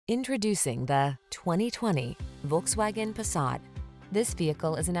Introducing the 2020 Volkswagen Passat. This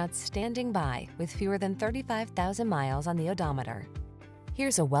vehicle is an outstanding buy with fewer than 35,000 miles on the odometer.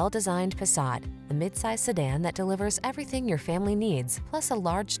 Here's a well-designed Passat, a midsize sedan that delivers everything your family needs, plus a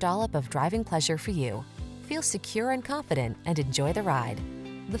large dollop of driving pleasure for you. Feel secure and confident and enjoy the ride.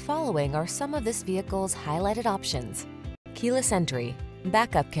 The following are some of this vehicle's highlighted options: keyless entry,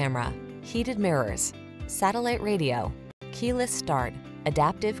 backup camera, heated mirrors, satellite radio, keyless start,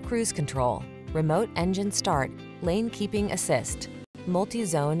 adaptive cruise control, remote engine start, lane keeping assist,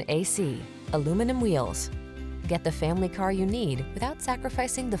 multi-zone AC, aluminum wheels. Get the family car you need without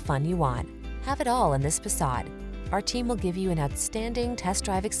sacrificing the fun you want. Have it all in this Passat. Our team will give you an outstanding test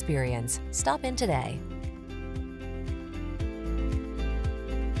drive experience. Stop in today.